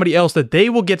upon somebody else that they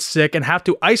will get sick and have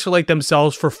to isolate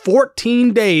themselves for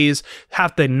 14 days,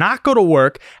 have to not go to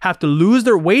work, have to lose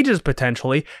their wages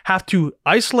potentially, have to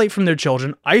isolate from their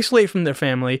children, isolate from their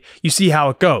family. You see how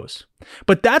it goes.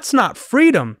 But that's not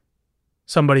freedom,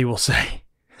 somebody will say.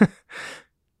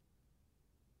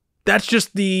 That's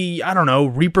just the,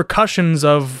 repercussions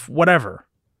of whatever.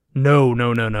 No.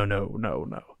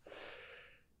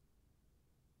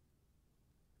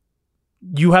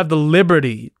 You have the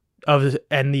liberty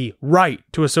and the right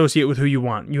to associate with who you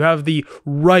want. You have the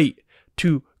right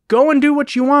to go and do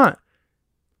what you want.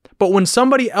 But when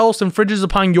somebody else infringes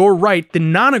upon your right, the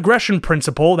non-aggression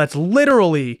principle, that's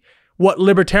literally what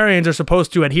libertarians are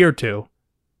supposed to adhere to,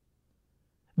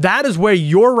 that is where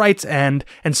your rights end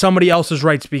and somebody else's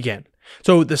rights begin.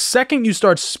 So the second you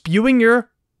start spewing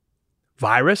your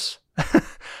virus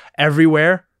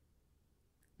everywhere,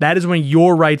 that is when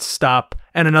your rights stop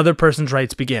and another person's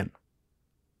rights begin.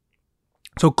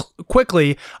 So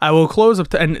quickly, I will close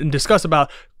up and discuss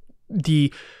about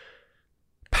the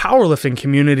powerlifting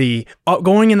community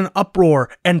going in an uproar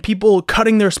and people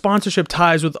cutting their sponsorship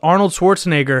ties with Arnold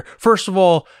Schwarzenegger. First of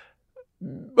all,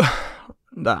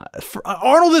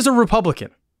 Arnold is a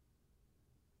Republican.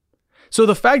 So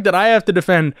the fact that I have to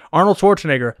defend Arnold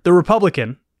Schwarzenegger, the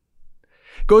Republican,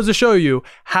 goes to show you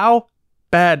how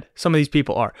bad some of these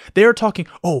people are. They are talking,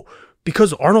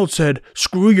 because Arnold said,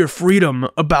 screw your freedom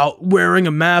about wearing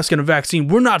a mask and a vaccine,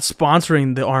 we're not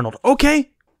sponsoring the Arnold.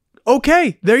 Okay,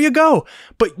 there you go.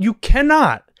 But you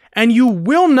cannot and you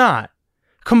will not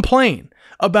complain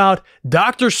about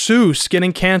Dr. Seuss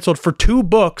getting canceled for 2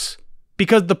 books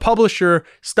because the publisher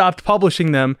stopped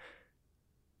publishing them,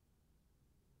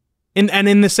 and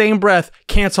in the same breath,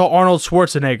 cancel Arnold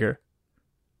Schwarzenegger.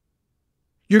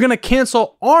 You're going to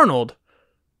cancel Arnold,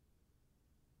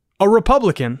 a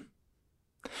Republican,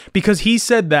 because he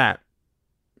said that.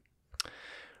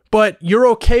 But you're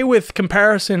okay with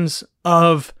comparisons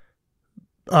of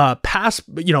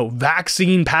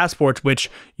vaccine passports, which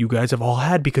you guys have all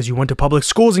had because you went to public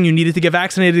schools and you needed to get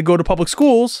vaccinated to go to public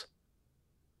schools.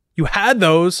 You had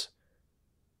those.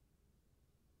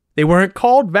 They weren't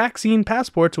called vaccine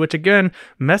passports, which again,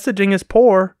 messaging is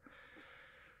poor.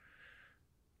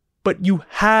 But you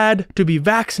had to be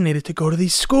vaccinated to go to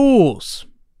these schools.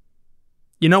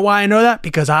 You know why I know that?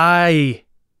 Because I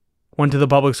went to the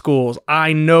public schools.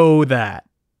 I know that.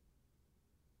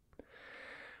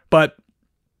 But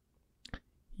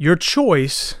your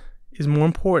choice is more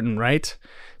important, right?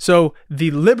 So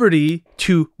the liberty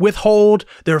to withhold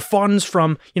their funds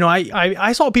from,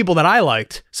 I saw people that I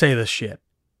liked say this shit.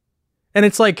 And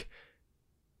it's like,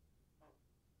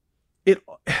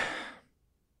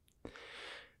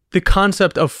 the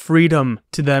concept of freedom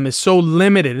to them is so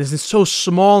limited. It is so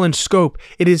small in scope.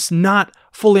 It is not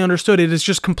fully understood. It is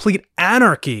just complete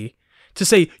anarchy to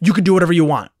say you could do whatever you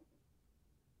want.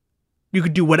 You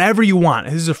could do whatever you want.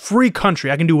 This is a free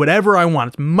country. I can do whatever I want.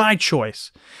 It's my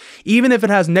choice. Even if it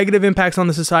has negative impacts on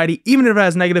the society, even if it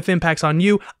has negative impacts on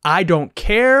you, I don't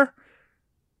care.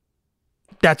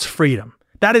 That's freedom.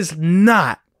 That is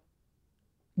not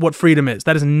what freedom is.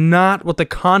 That is not what the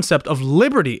concept of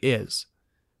liberty is.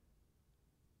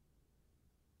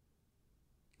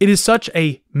 It is such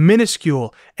a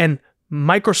minuscule and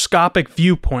microscopic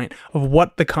viewpoint of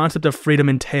what the concept of freedom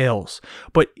entails.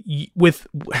 But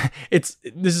this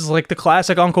is like the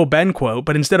classic Uncle Ben quote,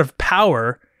 but instead of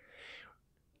power,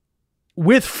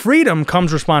 with freedom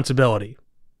comes responsibility.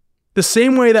 The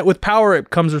same way that with power it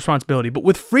comes responsibility, but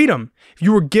with freedom, if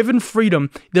you were given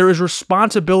freedom, there is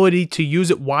responsibility to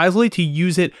use it wisely, to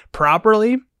use it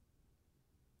properly,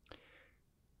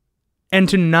 and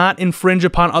to not infringe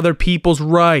upon other people's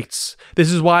rights.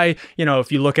 This is why, if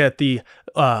you look at the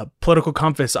political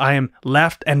compass, I am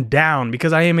left and down,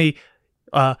 because I am a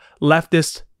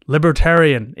leftist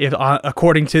libertarian,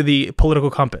 according to the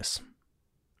political compass.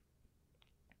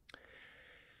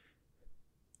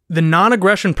 The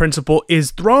non-aggression principle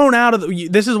is thrown out of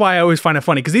this is why I always find it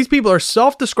funny, because these people are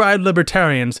self-described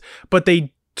libertarians, but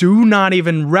they do not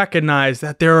even recognize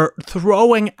that they're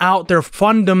throwing out their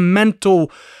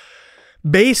fundamental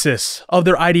basis of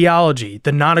their ideology,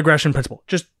 the non-aggression principle.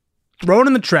 Just throw it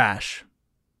in the trash.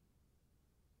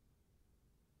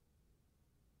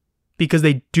 Because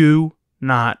they do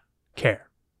not care.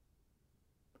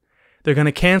 They're going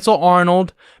to cancel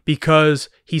Arnold because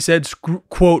he said,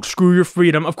 quote, screw your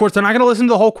freedom. Of course, they're not going to listen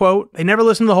to the whole quote. They never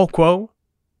listen to the whole quote.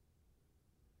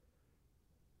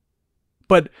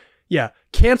 But yeah,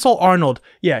 cancel Arnold.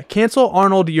 Yeah, cancel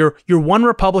Arnold. You're one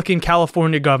Republican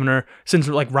California governor since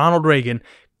like Ronald Reagan.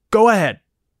 Go ahead.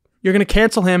 You're going to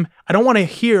cancel him. I don't want to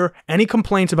hear any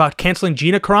complaints about canceling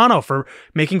Gina Carano for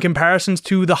making comparisons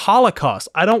to the Holocaust.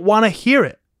 I don't want to hear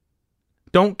it.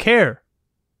 Don't care.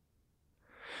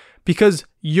 Because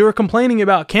you're complaining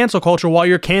about cancel culture while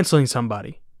you're canceling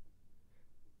somebody.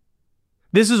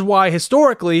 This is why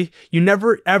historically you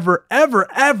never, ever, ever,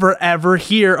 ever, ever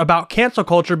hear about cancel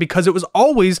culture, because it was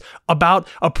always about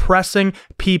oppressing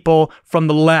people from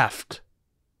the left.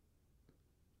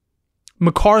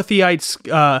 McCarthyites,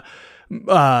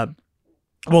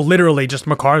 literally just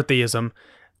McCarthyism,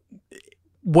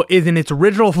 in its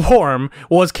original form,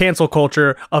 was cancel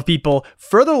culture of people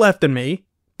further left than me,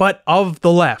 but of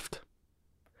the left.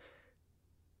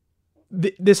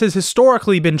 This has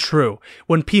historically been true.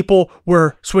 When people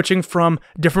were switching from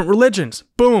different religions,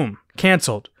 boom,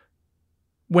 canceled.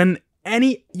 When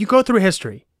you go through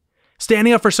history,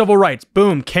 standing up for civil rights,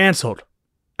 boom, canceled.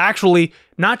 Actually,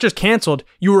 not just canceled,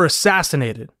 you were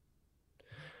assassinated.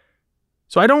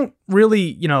 So I don't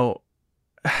really,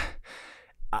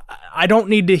 I don't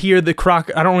need to hear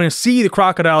I don't want to see the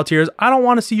crocodile tears. I don't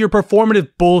want to see your performative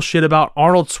bullshit about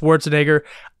Arnold Schwarzenegger.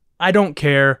 I don't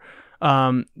care.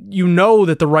 You know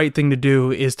that the right thing to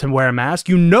do is to wear a mask.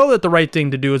 You know that the right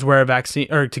thing to do is wear a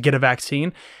vaccine or to get a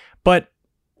vaccine, but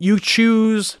you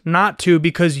choose not to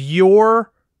because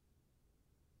your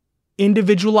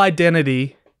individual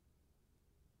identity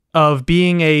of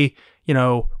being a,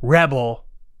 rebel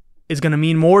is going to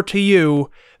mean more to you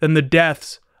than the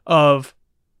deaths of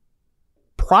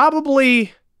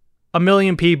probably 1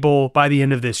 million people by the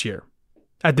end of this year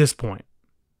at this point.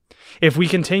 If we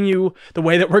continue the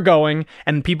way that we're going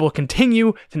and people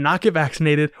continue to not get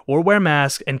vaccinated or wear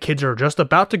masks and kids are just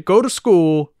about to go to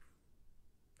school,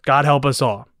 God help us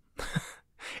all.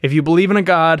 If you believe in a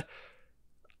God,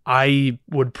 I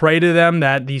would pray to them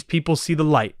that these people see the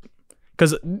light.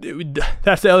 Because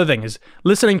that's the other thing, is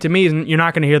listening to me, you're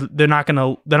not going to hear. They're not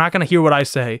going to hear what I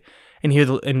say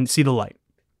and see the light.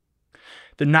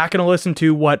 They're not going to listen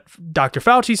to what Dr.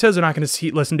 Fauci says. They're not going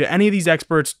to listen to any of these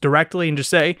experts directly and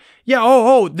just say,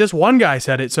 yeah, this one guy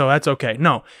said it, so that's okay.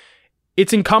 No,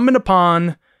 it's incumbent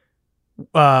upon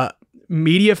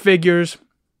media figures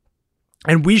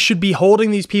And we should be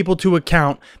holding these people to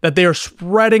account that they are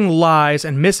spreading lies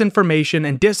and misinformation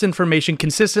and disinformation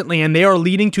consistently, and they are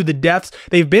leading to the deaths.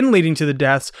 They've been leading to the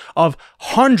deaths of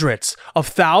hundreds of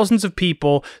thousands of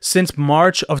people since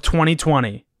March of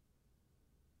 2020.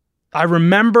 I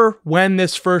remember when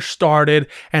this first started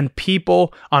and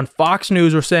people on Fox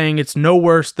News were saying it's no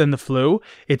worse than the flu.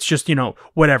 It's just,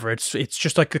 whatever. It's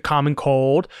just like the common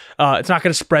cold. It's not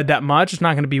going to spread that much. It's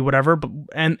not going to be whatever. But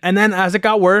and then as it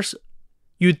got worse,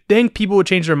 you'd think people would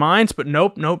change their minds, but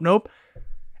nope.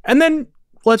 And then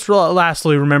let's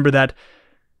lastly remember that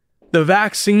the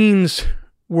vaccines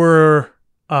were,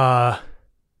 about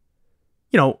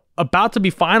to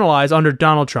be finalized under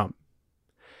Donald Trump.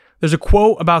 There's a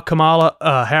quote about Kamala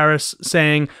Harris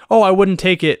saying, "Oh, I wouldn't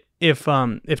take it if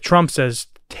Trump says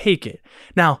take it."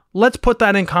 Now, let's put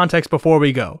that in context before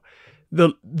we go.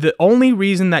 The only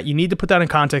reason that you need to put that in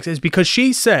context is because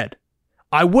she said,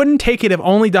 "I wouldn't take it if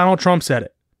only Donald Trump said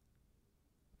it."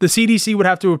 The CDC would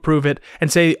have to approve it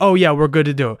and say, "Oh yeah, we're good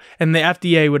to do it." And the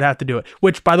FDA would have to do it,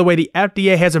 which, by the way, the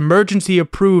FDA has emergency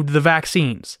approved the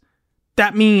vaccines.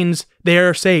 That means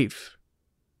they're safe.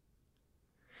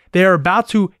 They are about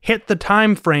to hit the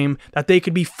time frame that they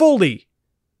could be fully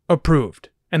approved,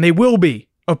 and they will be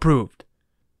approved.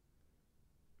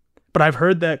 But I've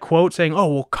heard that quote saying,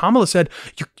 "Oh, well, Kamala said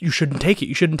you shouldn't take it.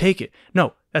 You shouldn't take it."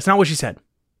 No, that's not what she said.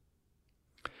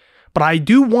 But I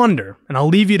do wonder, and I'll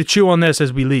leave you to chew on this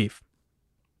as we leave.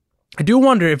 I do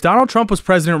wonder if Donald Trump was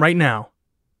president right now,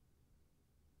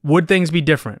 would things be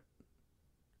different?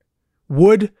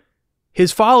 Would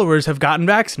his followers have gotten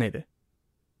vaccinated?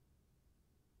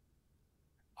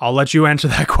 I'll let you answer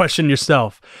that question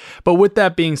yourself. But with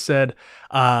that being said,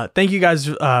 thank you guys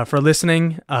for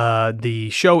listening. The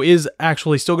show is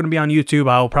actually still going to be on YouTube.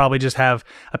 I'll probably just have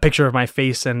a picture of my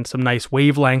face and some nice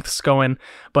wavelengths going.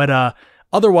 But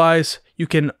otherwise, you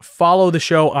can follow the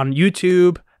show on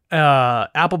YouTube,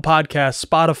 Apple Podcasts,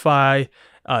 Spotify.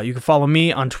 You can follow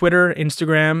me on Twitter,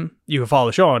 Instagram. You can follow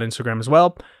the show on Instagram as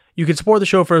well. You can support the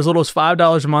show for as little as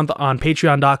 $5 a month on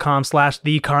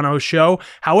patreon.com/TheKanoShow.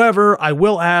 However, I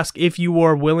will ask if you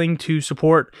are willing to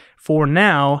support for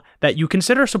now that you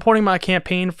consider supporting my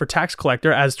campaign for tax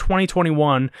collector, as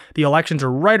 2021, the elections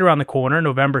are right around the corner,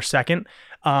 November 2nd.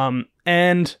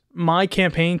 And my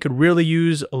campaign could really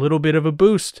use a little bit of a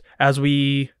boost as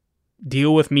we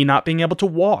deal with me not being able to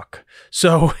walk.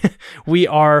 So we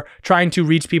are trying to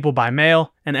reach people by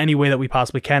mail in any way that we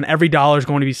possibly can. Every dollar is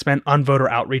going to be spent on voter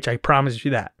outreach. I promise you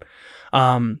that.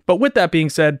 But with that being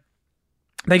said,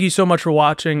 thank you so much for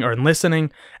watching or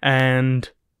listening. And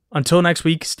until next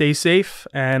week, stay safe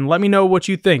and let me know what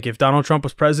you think. If Donald Trump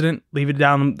was president, leave it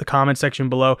down in the comment section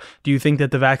below. Do you think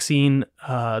that the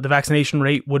vaccination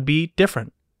rate would be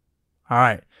different? All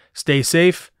right. Stay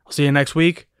safe. I'll see you next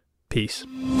week. Peace.